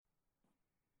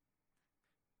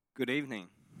Good evening.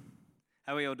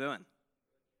 How are you all doing?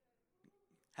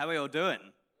 How are you all doing?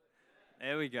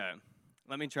 There we go.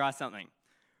 Let me try something.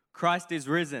 Christ is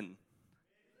risen.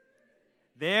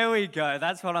 There we go.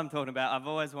 That's what I'm talking about. I've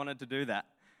always wanted to do that.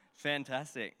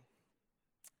 Fantastic.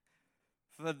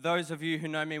 For those of you who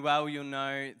know me well, you'll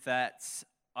know that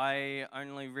I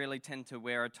only really tend to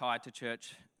wear a tie to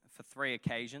church for 3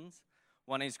 occasions.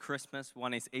 One is Christmas,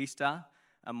 one is Easter,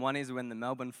 and one is when the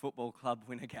Melbourne Football Club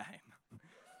win a game.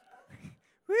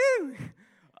 Woo!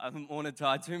 I haven't worn a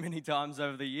tie too many times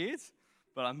over the years,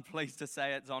 but I'm pleased to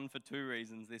say it's on for 2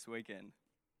 reasons this weekend.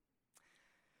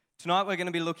 Tonight we're going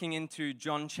to be looking into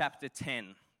John chapter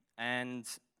 10, and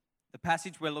the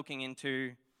passage we're looking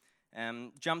into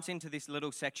jumps into this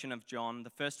little section of John. The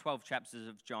first 12 chapters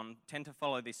of John tend to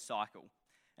follow this cycle,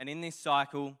 and in this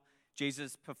cycle,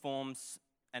 Jesus performs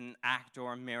an act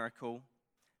or a miracle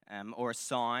or a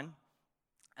sign.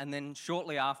 And then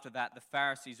shortly after that, the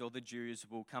Pharisees or the Jews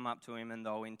will come up to him and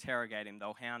they'll interrogate him,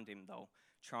 they'll hound him, they'll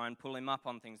try and pull him up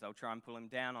on things, they'll try and pull him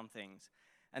down on things.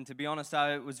 And to be honest,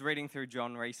 I was reading through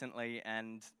John recently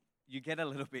and you get a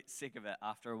little bit sick of it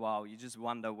after a while. You just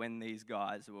wonder when these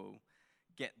guys will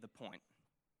get the point.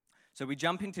 So we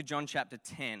jump into John chapter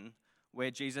 10,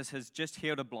 where Jesus has just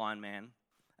healed a blind man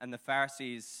and the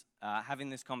Pharisees are having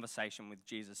this conversation with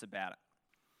Jesus about it.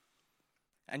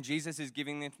 And Jesus is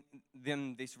giving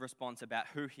them this response about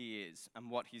who he is and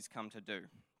what he's come to do.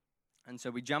 And so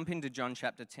we jump into John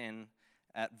chapter 10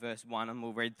 at verse 1, and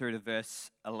we'll read through to verse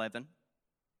 11.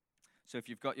 So if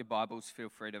you've got your Bibles, feel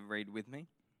free to read with me.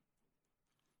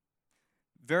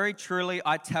 Very truly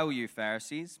I tell you,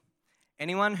 Pharisees,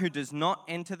 anyone who does not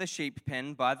enter the sheep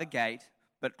pen by the gate,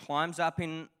 but climbs up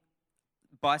in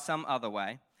by some other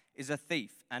way, is a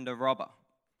thief and a robber.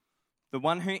 The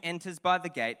one who enters by the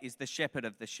gate is the shepherd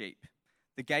of the sheep.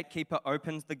 The gatekeeper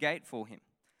opens the gate for him,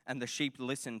 and the sheep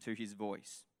listen to his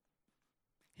voice.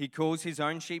 He calls his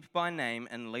own sheep by name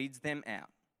and leads them out.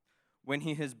 When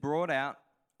he has brought out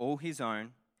all his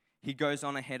own, he goes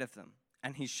on ahead of them,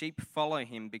 and his sheep follow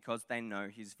him because they know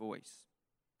his voice.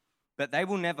 But they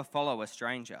will never follow a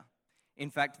stranger. In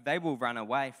fact, they will run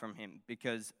away from him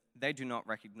because they do not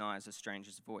recognize a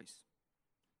stranger's voice.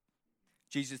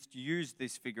 Jesus used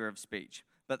this figure of speech,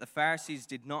 but the Pharisees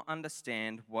did not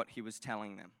understand what he was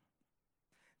telling them.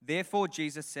 Therefore,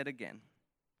 Jesus said again,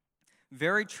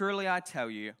 very truly I tell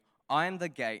you, I am the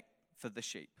gate for the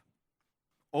sheep.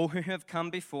 All who have come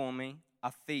before me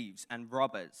are thieves and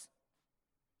robbers,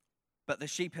 but the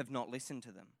sheep have not listened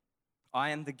to them. I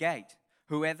am the gate.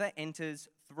 Whoever enters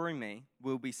through me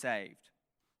will be saved.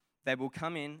 They will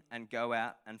come in and go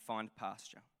out and find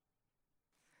pasture.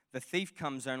 The thief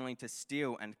comes only to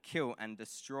steal and kill and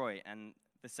destroy. And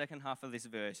the second half of this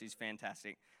verse is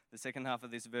fantastic. The second half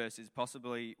of this verse is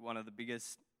possibly one of the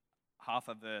biggest half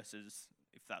of verses,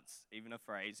 if that's even a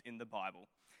phrase, in the Bible.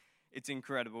 It's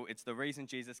incredible. It's the reason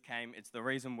Jesus came. It's the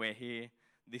reason we're here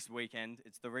this weekend.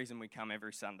 It's the reason we come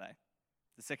every Sunday.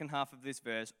 The second half of this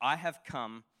verse, I have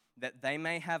come that they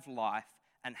may have life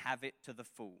and have it to the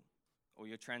full. Or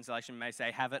your translation may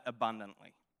say, have it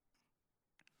abundantly.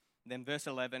 Then verse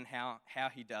 11, how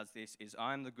he does this is,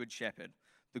 I am the good shepherd.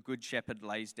 The good shepherd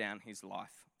lays down his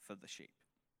life for the sheep.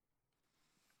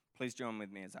 Please join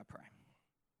with me as I pray.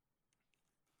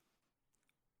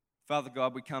 Father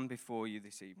God, we come before you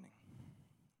this evening,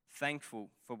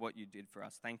 thankful for what you did for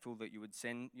us, thankful that you would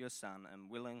send your son, and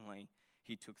willingly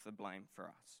he took the blame for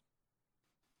us.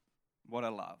 What a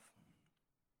love.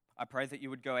 I pray that you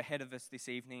would go ahead of us this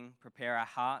evening, prepare our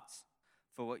hearts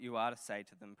for what you are to say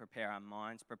to them, prepare our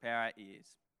minds, prepare our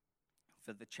ears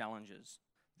for the challenges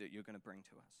that you're going to bring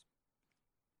to us.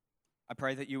 I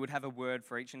pray that you would have a word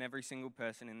for each and every single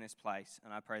person in this place,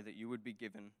 and I pray that you would be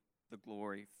given the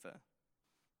glory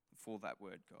for that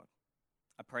word, God.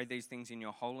 I pray these things in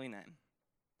your holy name.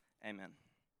 Amen.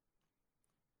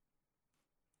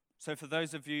 So for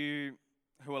those of you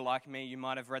who are like me, you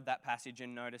might have read that passage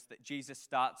and noticed that Jesus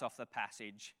starts off the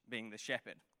passage being the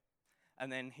shepherd.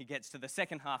 And then he gets to the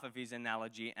second half of his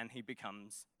analogy and he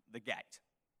becomes the gate.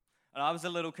 And I was a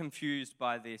little confused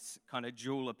by this kind of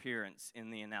dual appearance in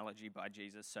the analogy by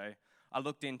Jesus. So I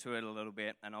looked into it a little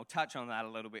bit, and I'll touch on that a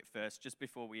little bit first, just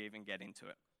before we even get into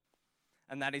it.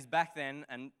 And that is, back then,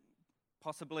 and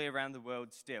possibly around the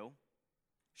world still,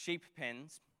 sheep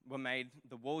pens were made,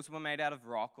 the walls were made out of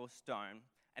rock or stone,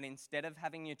 and instead of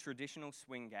having your traditional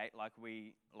swing gate like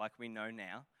we know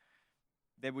now,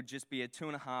 there would just be a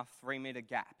 2.5, 3 meter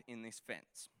gap in this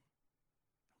fence.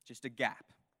 Just a gap.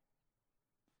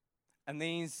 And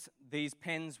these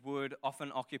pens would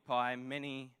often occupy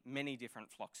many, many different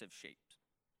flocks of sheep.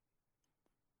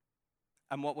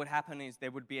 And what would happen is there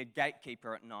would be a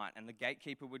gatekeeper at night, and the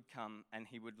gatekeeper would come and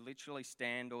he would literally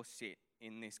stand or sit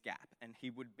in this gap, and he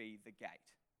would be the gate.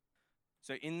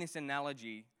 So in this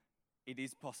analogy, it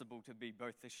is possible to be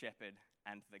both the shepherd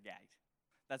and the gate.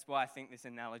 That's why I think this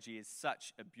analogy is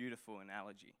such a beautiful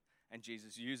analogy, and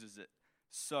Jesus uses it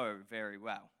so very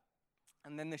well.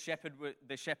 And then the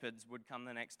shepherds would come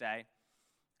the next day,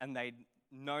 and they'd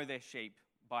know their sheep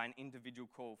by an individual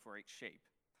call for each sheep.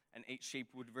 And each sheep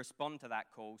would respond to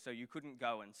that call, so you couldn't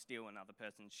go and steal another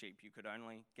person's sheep. You could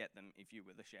only get them if you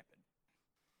were the shepherd.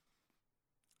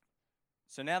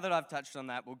 So now that I've touched on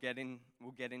that, we'll get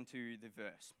into the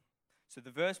verse. So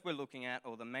the verse we're looking at,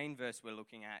 or the main verse we're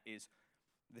looking at, is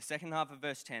the second half of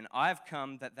verse 10. I have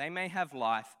come that they may have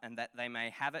life, and that they may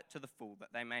have it to the full,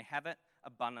 that they may have it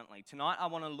abundantly. Tonight I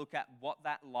want to look at what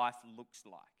that life looks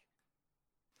like.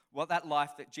 What that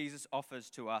life that Jesus offers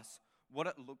to us, what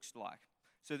it looks like.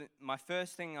 So my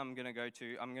first thing I'm going to go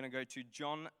to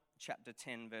John chapter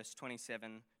 10, verse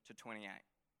 27 to 28.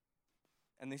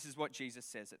 And this is what Jesus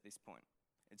says at this point.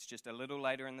 It's just a little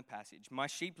later in the passage. My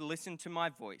sheep listen to my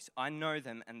voice. I know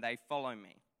them and they follow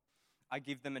me. I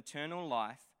give them eternal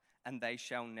life and they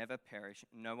shall never perish.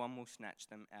 No one will snatch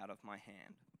them out of my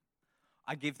hand.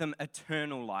 I give them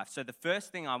eternal life. So the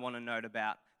first thing I want to note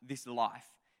about this life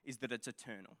is that it's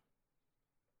eternal.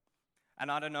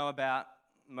 And I don't know about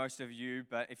most of you,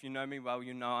 but if you know me well,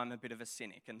 you know I'm a bit of a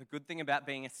cynic. And the good thing about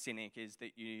being a cynic is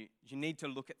that you need to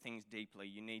look at things deeply.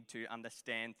 You need to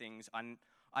understand things.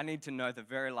 I need to know the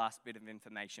very last bit of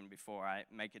information before I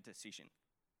make a decision.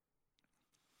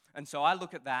 And so I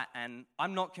look at that and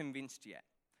I'm not convinced yet.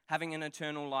 Having an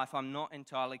eternal life, I'm not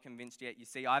entirely convinced yet. You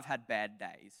see, I've had bad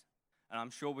days. And I'm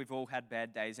sure we've all had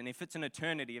bad days. And if it's an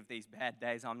eternity of these bad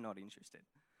days, I'm not interested.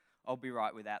 I'll be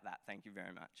right without that. Thank you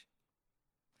very much.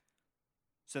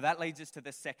 So that leads us to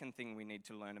the second thing we need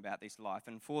to learn about this life.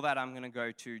 And for that, I'm going to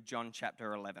go to John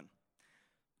chapter 11.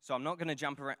 So I'm going to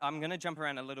jump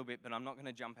around a little bit, but I'm not going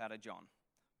to jump out of John.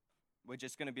 We're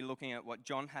just going to be looking at what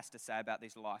John has to say about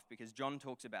this life, because John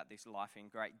talks about this life in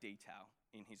great detail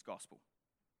in his gospel.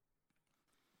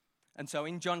 And so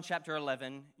in John chapter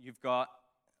 11, you've got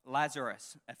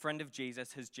Lazarus, a friend of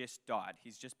Jesus, has just died.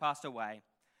 He's just passed away.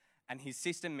 And his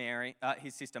sister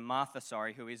Martha,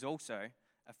 who is also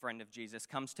a friend of Jesus,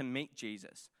 comes to meet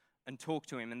Jesus and talk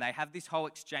to him. And they have this whole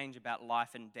exchange about life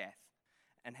and death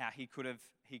and how he could have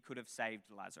saved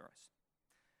Lazarus.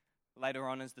 Later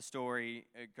on, as the story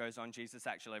goes on, Jesus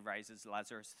actually raises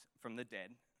Lazarus from the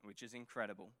dead, which is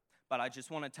incredible. But I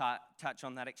just want to touch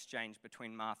on that exchange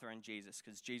between Martha and Jesus,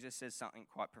 because Jesus says something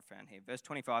quite profound here. Verse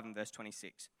 25 and verse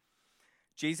 26.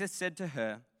 Jesus said to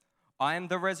her, I am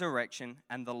the resurrection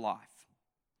and the life.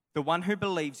 The one who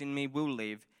believes in me will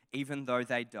live even though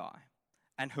they die.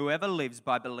 And whoever lives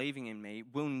by believing in me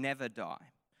will never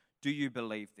die. Do you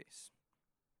believe this?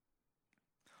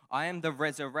 I am the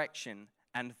resurrection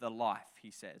and the life, he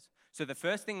says. So the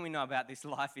first thing we know about this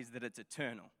life is that it's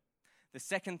eternal. The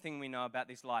second thing we know about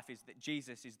this life is that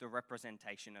Jesus is the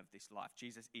representation of this life.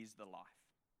 Jesus is the life.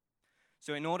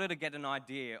 So in order to get an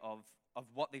idea of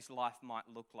what this life might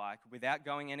look like, without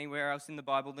going anywhere else in the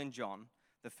Bible than John,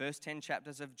 the first 10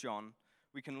 chapters of John,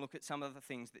 we can look at some of the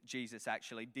things that Jesus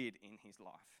actually did in his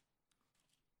life.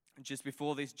 Just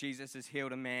before this, Jesus has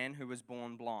healed a man who was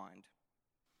born blind.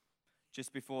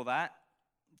 Just before that,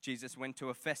 Jesus went to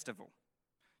a festival.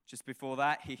 Just before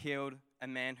that, he healed a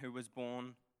man who was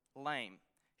born lame.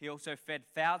 He also fed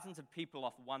thousands of people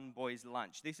off one boy's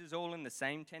lunch. This is all in the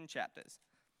same 10 chapters.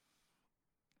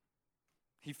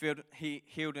 He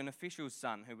healed an official's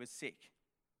son who was sick.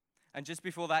 And just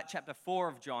before that, chapter 4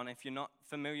 of John, if you're not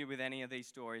familiar with any of these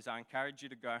stories, I encourage you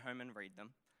to go home and read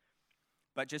them.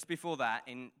 But just before that,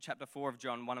 in chapter 4 of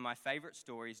John, one of my favorite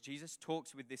stories, Jesus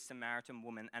talks with this Samaritan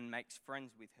woman and makes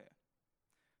friends with her.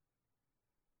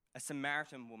 A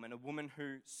Samaritan woman, a woman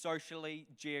who socially,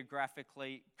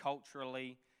 geographically,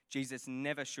 culturally, Jesus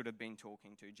never should have been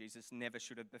talking to. Jesus never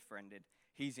should have befriended.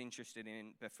 He's interested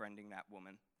in befriending that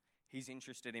woman. He's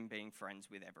interested in being friends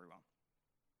with everyone.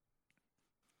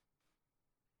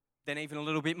 Then even a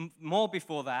little bit more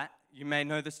before that, you may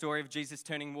know the story of Jesus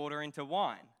turning water into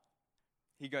wine.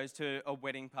 He goes to a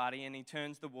wedding party and he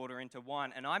turns the water into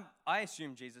wine. And I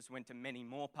assume Jesus went to many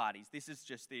more parties. This is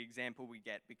just the example we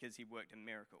get because he worked a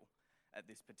miracle at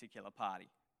this particular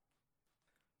party.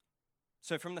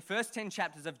 So from the first 10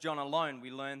 chapters of John alone,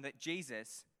 we learn that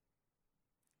Jesus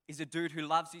is a dude who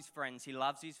loves his friends. He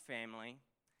loves his family.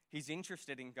 He's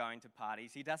interested in going to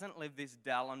parties. He doesn't live this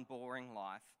dull and boring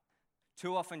life.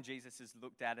 Too often Jesus is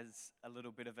looked at as a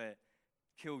little bit of a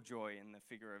killjoy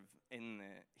in the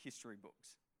history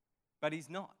books. But he's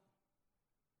not.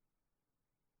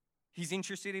 He's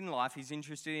interested in life. He's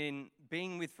interested in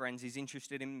being with friends. He's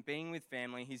interested in being with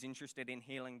family. He's interested in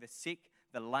healing the sick,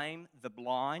 the lame, the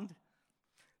blind.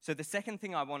 So the second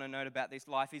thing I want to note about this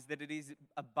life is that it is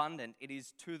abundant. It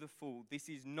is to the full. This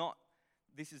is not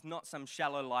some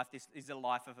shallow life. This is a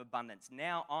life of abundance.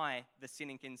 Now I, the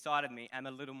cynic inside of me, am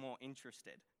a little more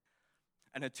interested.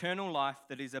 An eternal life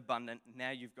that is abundant. Now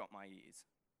you've got my ears.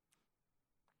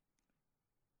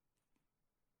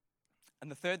 And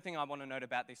the third thing I want to note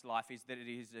about this life is that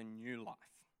it is a new life.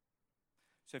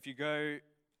 So if you go,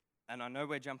 and I know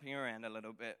we're jumping around a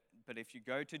little bit, but if you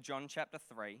go to John chapter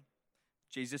 3,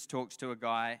 Jesus talks to a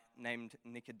guy named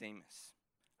Nicodemus.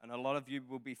 And a lot of you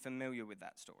will be familiar with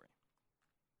that story.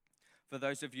 For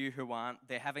those of you who aren't,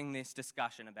 they're having this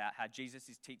discussion about how Jesus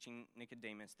is teaching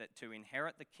Nicodemus that to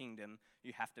inherit the kingdom,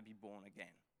 you have to be born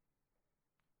again.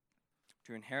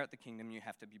 To inherit the kingdom, you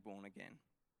have to be born again.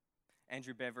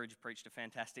 Andrew Beveridge preached a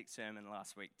fantastic sermon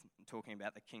last week talking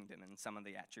about the kingdom and some of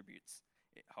the attributes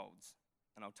it holds.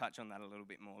 And I'll touch on that a little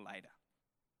bit more later.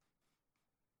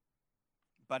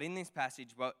 But in this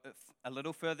passage, a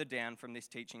little further down from this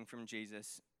teaching from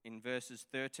Jesus, in verses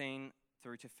 13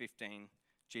 through to 15,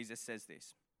 Jesus says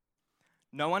this: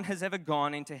 "No one has ever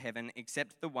gone into heaven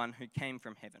except the one who came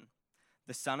from heaven,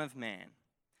 the Son of Man.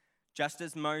 Just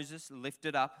as Moses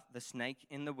lifted up the snake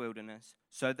in the wilderness,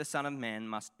 so the Son of Man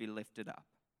must be lifted up,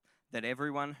 that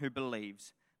everyone who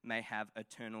believes may have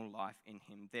eternal life in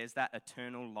him." There's that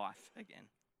eternal life again.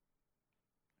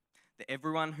 That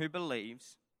everyone who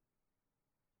believes,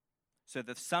 so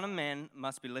the Son of Man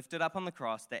must be lifted up on the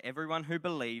cross, that everyone who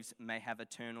believes may have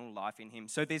eternal life in him.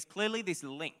 So there's clearly this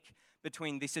link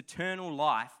between this eternal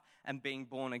life and being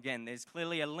born again. There's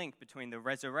clearly a link between the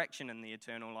resurrection and the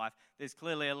eternal life. There's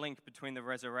clearly a link between the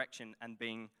resurrection and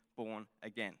being born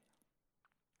again.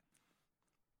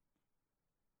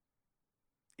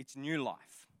 It's new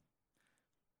life.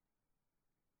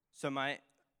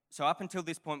 So up until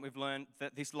this point, we've learned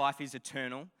that this life is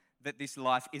eternal, that this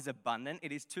life is abundant,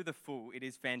 it is to the full, it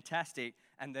is fantastic,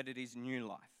 and that it is new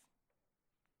life.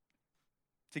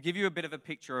 To give you a bit of a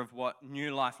picture of what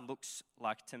new life looks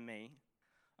like to me,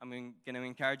 I'm going to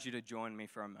encourage you to join me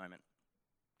for a moment.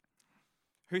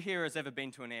 Who here has ever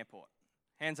been to an airport?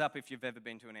 Hands up if you've ever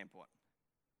been to an airport.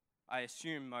 I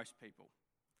assume most people.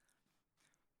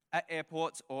 At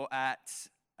airports or at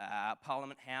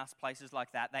Parliament House, places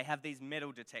like that, they have these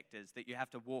metal detectors that you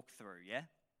have to walk through, yeah?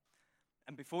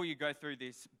 And before you go through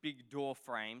this big door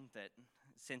frame that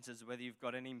senses whether you've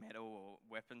got any metal or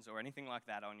weapons or anything like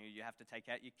that on you, you have to take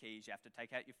out your keys, you have to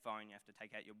take out your phone, you have to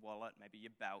take out your wallet, maybe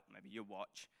your belt, maybe your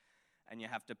watch, and you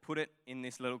have to put it in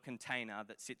this little container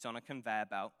that sits on a conveyor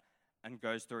belt and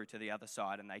goes through to the other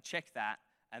side, and they check that,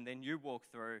 and then you walk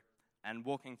through, and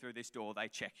walking through this door, they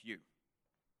check you.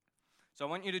 So I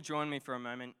want you to join me for a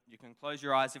moment. You can close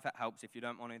your eyes if it helps. If you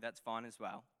don't want to, that's fine as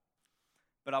well.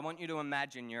 But I want you to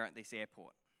imagine you're at this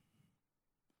airport.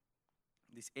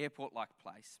 This airport-like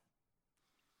place.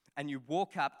 And you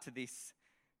walk up to these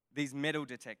metal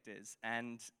detectors,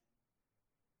 and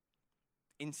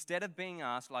instead of being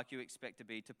asked, like you expect to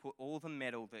be, to put all the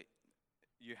metal that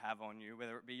you have on you,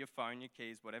 whether it be your phone, your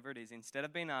keys, whatever it is, instead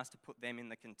of being asked to put them in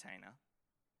the container,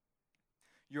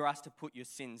 you're asked to put your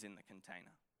sins in the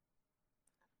container.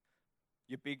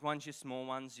 Your big ones, your small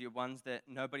ones, your ones that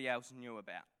nobody else knew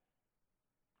about.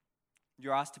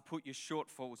 You're asked to put your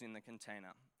shortfalls in the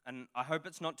container. And I hope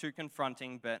it's not too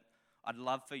confronting, but I'd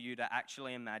love for you to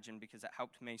actually imagine, because it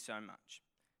helped me so much.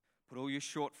 Put all your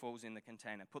shortfalls in the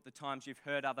container. Put the times you've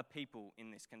hurt other people in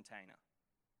this container.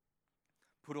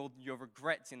 Put all your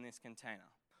regrets in this container.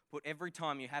 Put every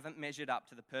time you haven't measured up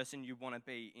to the person you want to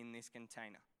be in this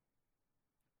container.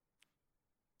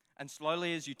 And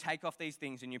slowly, as you take off these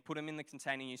things and you put them in the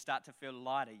container, you start to feel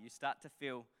lighter. You start to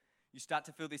feel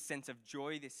this sense of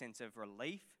joy, this sense of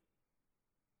relief,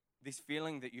 this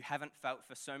feeling that you haven't felt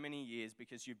for so many years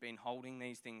because you've been holding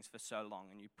these things for so long.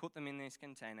 And you put them in this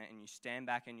container and you stand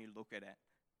back and you look at it.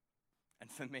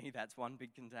 And for me, that's one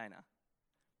big container.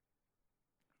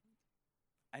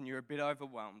 And you're a bit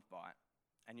overwhelmed by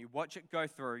it. And you watch it go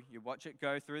through. You watch it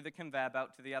go through the conveyor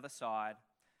belt to the other side.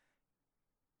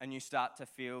 And you start to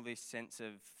feel this sense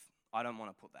of, I don't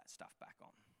want to put that stuff back on.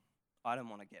 I don't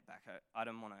want to get back home. I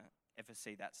don't want to ever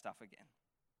see that stuff again.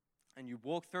 And you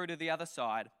walk through to the other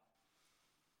side,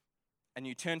 and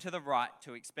you turn to the right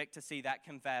to expect to see that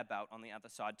conveyor belt on the other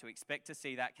side, to expect to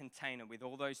see that container with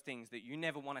all those things that you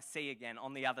never want to see again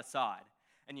on the other side.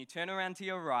 And you turn around to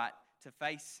your right to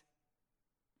face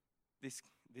this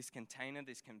container,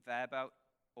 this conveyor belt,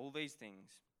 all these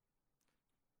things,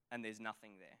 and there's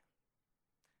nothing there.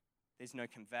 There's no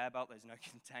conveyor belt, there's no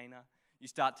container. You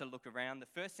start to look around. The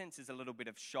first sense is a little bit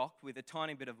of shock with a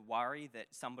tiny bit of worry that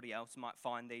somebody else might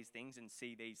find these things and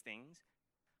see these things.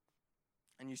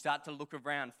 And you start to look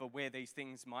around for where these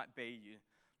things might be. You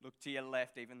look to your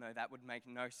left, even though that would make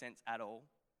no sense at all.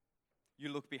 You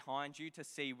look behind you to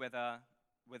see whether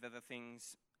the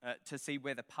things, to see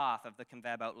where the path of the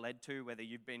conveyor belt led to, whether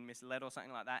you've been misled or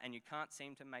something like that, and you can't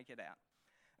seem to make it out.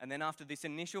 And then after this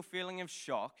initial feeling of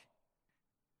shock,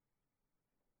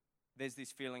 there's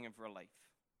this feeling of relief.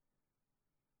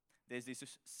 There's this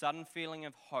sudden feeling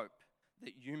of hope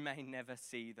that you may never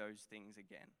see those things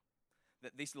again.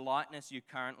 That this lightness you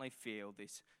currently feel,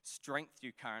 this strength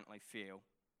you currently feel,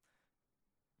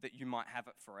 that you might have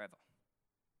it forever.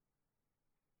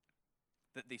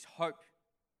 That this hope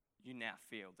you now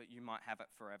feel, that you might have it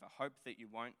forever. Hope that you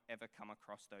won't ever come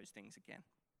across those things again.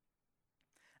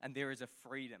 And there is a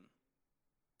freedom.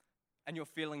 And you're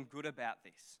feeling good about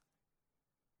this.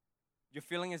 You're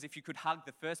feeling as if you could hug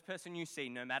the first person you see,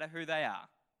 no matter who they are.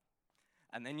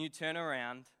 And then you turn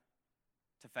around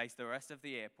to face the rest of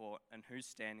the airport, and who's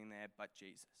standing there but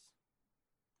Jesus?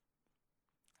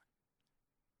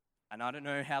 And I don't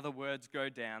know how the words go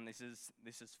down. This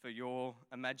is for your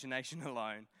imagination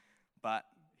alone. But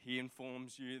he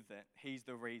informs you that he's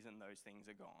the reason those things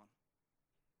are gone.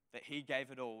 That he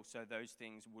gave it all so those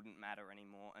things wouldn't matter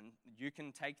anymore. And you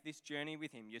can take this journey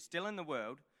with him. You're still in the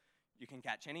world. You can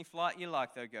catch any flight you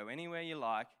like, though, go anywhere you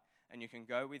like, and you can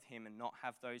go with him and not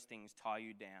have those things tie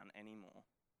you down anymore.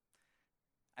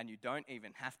 And you don't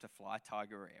even have to fly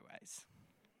Tiger Airways.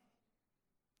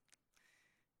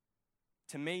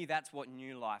 To me, that's what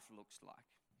new life looks like.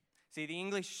 See, the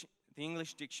English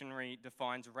dictionary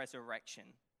defines resurrection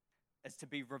as to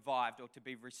be revived or to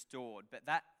be restored, but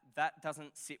that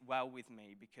doesn't sit well with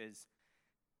me because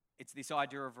it's this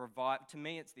idea of to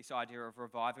me, it's this idea of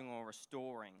reviving or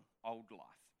restoring old life.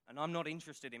 And I'm not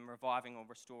interested in reviving or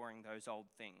restoring those old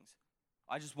things.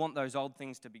 I just want those old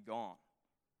things to be gone.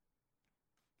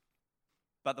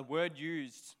 But the word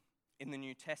used in the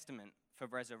New Testament for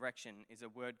resurrection is a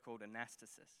word called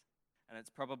anastasis. And it's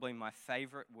probably my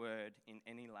favorite word in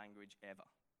any language ever.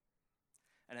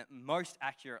 And it most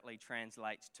accurately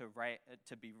translates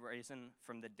to be risen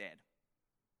from the dead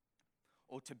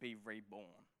or to be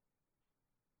reborn.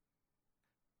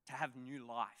 To have new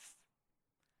life.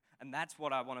 And that's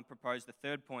what I want to propose, the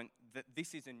third point, that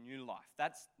this is a new life.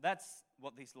 That's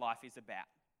what this life is about.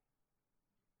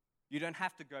 You don't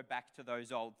have to go back to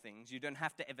those old things. You don't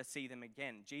have to ever see them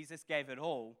again. Jesus gave it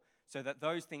all so that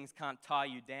those things can't tie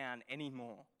you down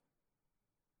anymore.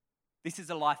 This is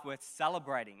a life worth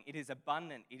celebrating. It is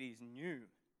abundant. It is new.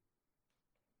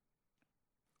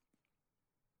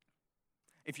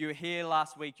 If you were here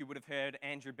last week, you would have heard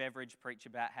Andrew Beveridge preach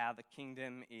about how the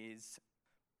kingdom is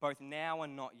both now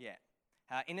and not yet.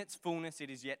 How in its fullness it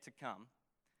is yet to come,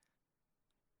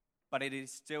 but it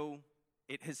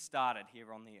has started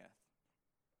here on the earth.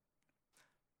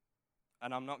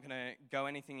 And I'm not going to go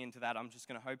anything into that. I'm just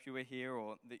going to hope you were here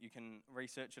or that you can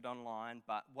research it online.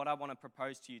 But what I want to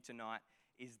propose to you tonight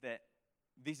is that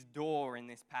this door in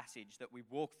this passage that we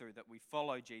walk through, that we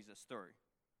follow Jesus through,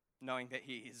 knowing that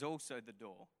he is also the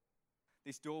door.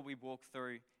 This door we walk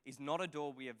through is not a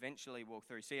door we eventually walk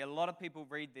through. See, a lot of people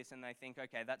read this and they think,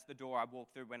 okay, that's the door I walk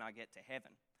through when I get to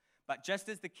heaven. But just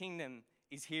as the kingdom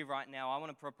is here right now, I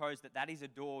want to propose that is a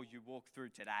door you walk through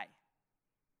today.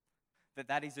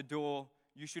 That is a door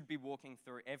you should be walking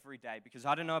through every day. Because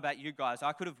I don't know about you guys,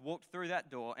 I could have walked through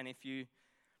that door, and if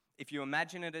you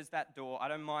imagine it as that door, I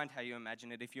don't mind how you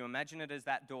imagine it. If you imagine it as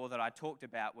that door that I talked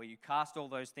about, where you cast all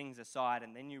those things aside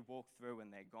and then you walk through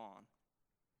and they're gone.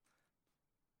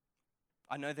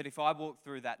 I know that if I walk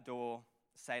through that door,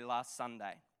 say last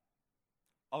Sunday,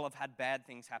 I'll have had bad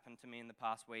things happen to me in the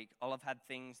past week. I'll have had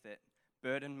things that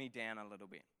burden me down a little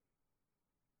bit.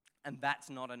 And that's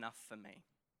not enough for me.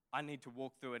 I need to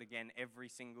walk through it again every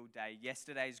single day.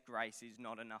 Yesterday's grace is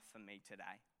not enough for me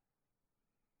today.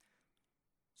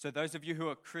 So those of you who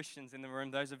are Christians in the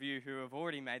room, those of you who have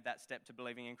already made that step to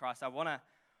believing in Christ, I want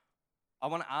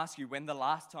to ask you when the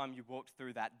last time you walked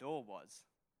through that door was.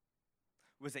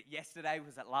 Was it yesterday?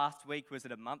 Was it last week? Was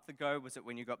it a month ago? Was it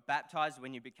when you got baptized,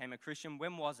 when you became a Christian?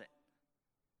 When was it?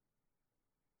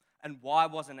 And why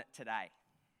wasn't it today?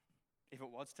 If it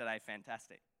was today,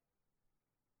 fantastic.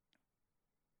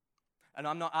 And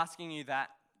I'm not asking you that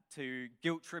to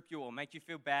guilt trip you or make you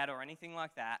feel bad or anything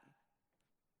like that.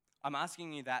 I'm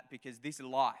asking you that because this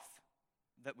life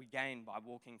that we gain by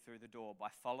walking through the door, by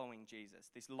following Jesus,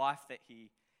 this life that he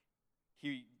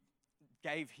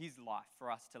gave his life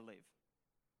for us to live,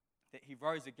 that he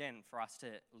rose again for us to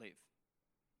live.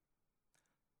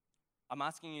 I'm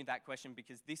asking you that question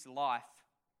because this life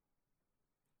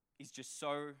is just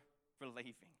so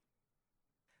relieving.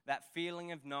 That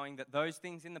feeling of knowing that those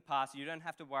things in the past, you don't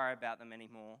have to worry about them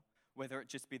anymore, whether it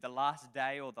just be the last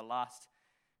day or the last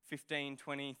 15,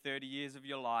 20, 30 years of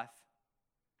your life.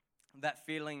 That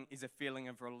feeling is a feeling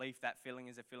of relief. That feeling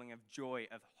is a feeling of joy,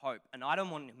 of hope. And I don't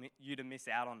want you to miss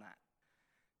out on that.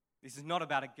 This is not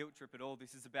about a guilt trip at all.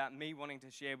 This is about me wanting to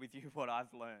share with you what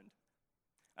I've learned.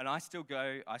 And I still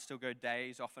go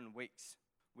days, often weeks,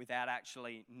 without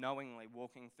actually knowingly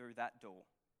walking through that door,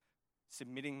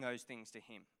 submitting those things to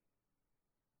Him,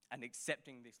 and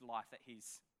accepting this life that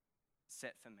He's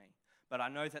set for me. But I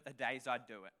know that the days I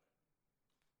do it,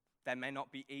 they may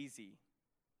not be easy,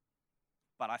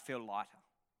 but I feel lighter.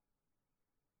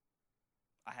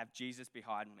 I have Jesus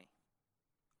behind me.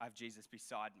 I have Jesus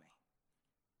beside me.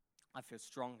 I feel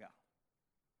stronger.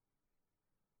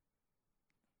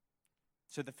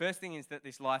 So the first thing is that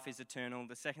this life is eternal.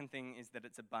 The second thing is that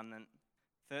it's abundant.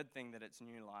 Third thing, that it's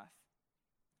new life.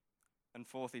 And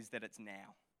fourth is that it's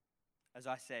now. As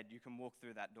I said, you can walk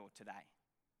through that door today.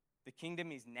 The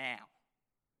kingdom is now.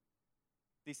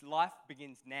 This life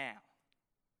begins now.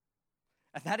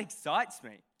 And that excites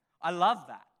me. I love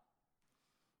that.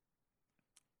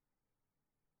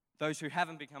 Those who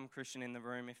haven't become Christian in the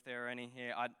room, if there are any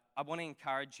here, I want to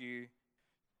encourage you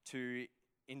to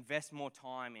invest more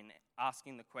time in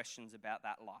asking the questions about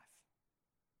that life.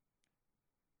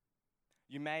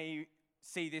 You may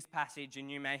see this passage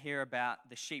and you may hear about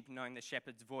the sheep knowing the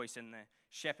shepherd's voice and the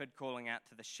shepherd calling out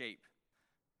to the sheep.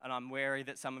 And I'm wary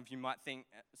that some of you might think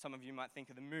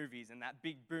of the movies and that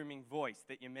big booming voice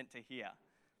that you're meant to hear.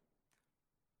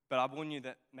 But I warn you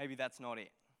that maybe that's not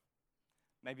it.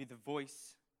 Maybe the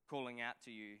voice calling out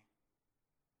to you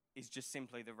is just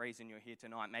simply the reason you're here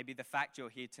tonight. Maybe the fact you're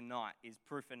here tonight is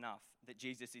proof enough that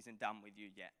Jesus isn't done with you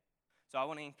yet. So I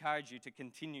want to encourage you to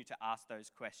continue to ask those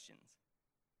questions.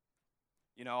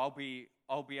 You know, I'll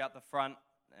be out the front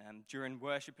during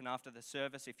worship and after the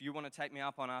service. If you want to take me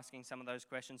up on asking some of those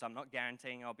questions, I'm not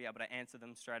guaranteeing I'll be able to answer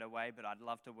them straight away, but I'd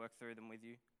love to work through them with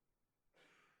you.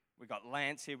 We've got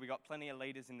Lance here. We've got plenty of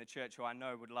leaders in the church who I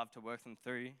know would love to work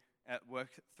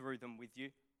through them with you.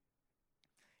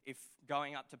 If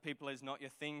going up to people is not your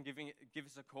thing, give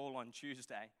us a call on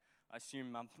Tuesday. I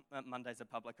assume Monday's a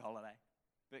public holiday.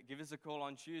 But give us a call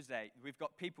on Tuesday. We've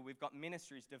got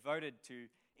ministries devoted to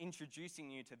introducing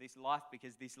you to this life,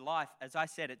 because this life, as I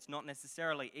said, it's not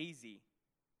necessarily easy,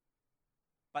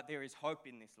 but there is hope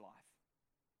in this life.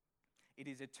 It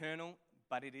is eternal,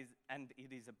 but it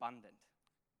is abundant.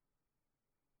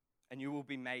 And you will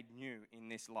be made new in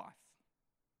this life.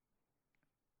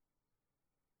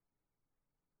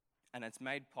 And it's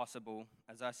made possible,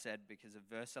 as I said, because of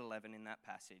verse 11 in that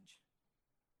passage.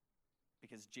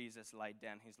 Because Jesus laid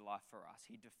down his life for us.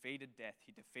 He defeated death.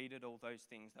 He defeated all those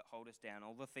things that hold us down,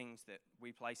 all the things that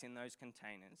we place in those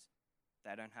containers.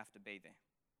 They don't have to be there.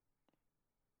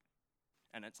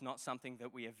 And it's not something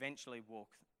that we eventually walk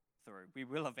through. We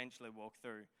will eventually walk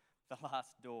through the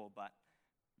last door, but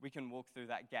we can walk through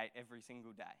that gate every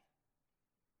single day.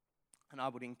 And I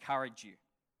would encourage you,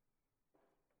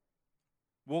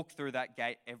 walk through that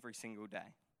gate every single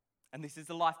day. And this is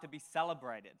a life to be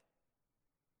celebrated.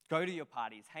 Go to your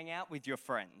parties, hang out with your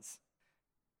friends.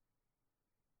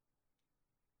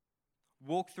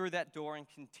 Walk through that door and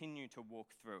continue to walk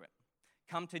through it.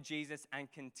 Come to Jesus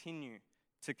and continue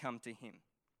to come to him.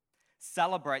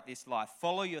 Celebrate this life.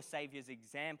 Follow your Savior's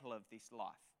example of this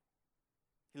life.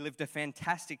 He lived a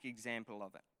fantastic example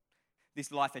of it.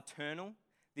 This life eternal,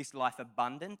 this life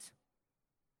abundant,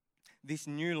 this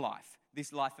new life,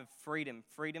 this life of freedom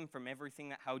from everything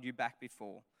that held you back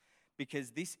before.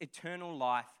 Because this eternal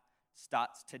life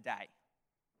starts today.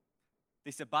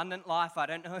 This abundant life, I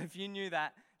don't know if you knew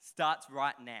that, starts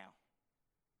right now.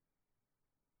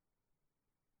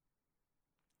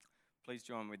 Please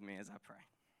join with me as I pray.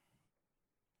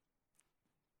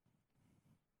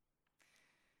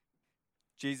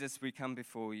 Jesus, we come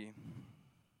before you,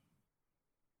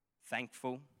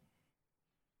 thankful,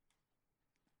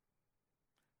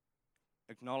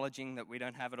 acknowledging that we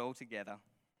don't have it all together.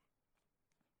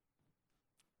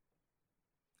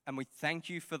 And we thank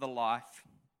you for the life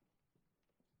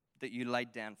that you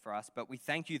laid down for us, but we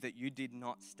thank you that you did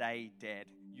not stay dead.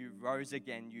 You rose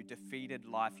again, you defeated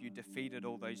life, you defeated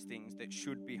all those things that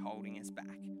should be holding us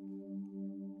back.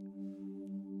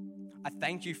 I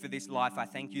thank you for this life. I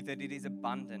thank you that it is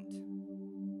abundant.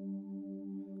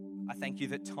 I thank you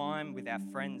that time with our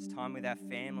friends, time with our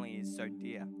family is so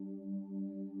dear.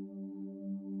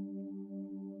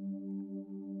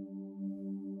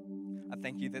 I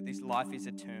thank you that this life is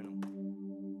eternal.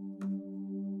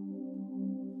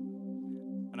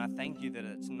 And I thank you that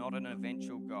it's not an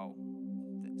eventual goal,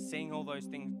 seeing all those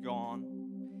things gone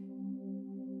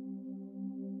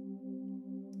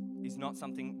is not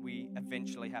something we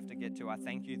eventually have to get to. I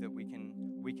thank you that we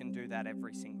can do that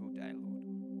every single day, Lord.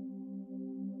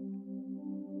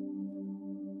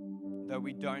 Though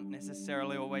we don't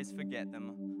necessarily always forget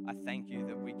them, I thank you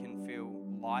that we can feel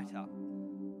lighter,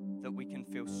 that we can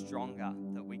feel stronger,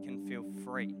 that we can feel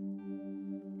free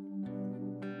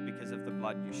because of the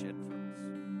blood you shed for us.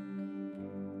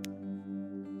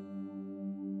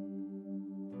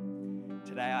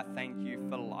 Today I thank you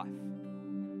for life.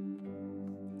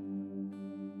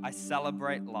 I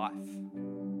celebrate life,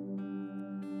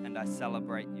 and I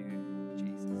celebrate you,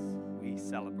 Jesus. We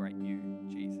celebrate you,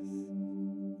 Jesus.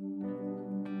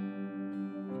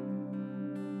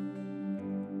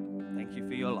 Thank you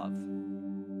for your love.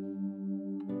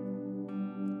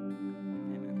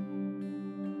 Amen.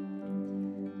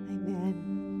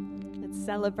 Amen. Let's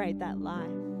celebrate that life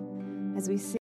as we sing.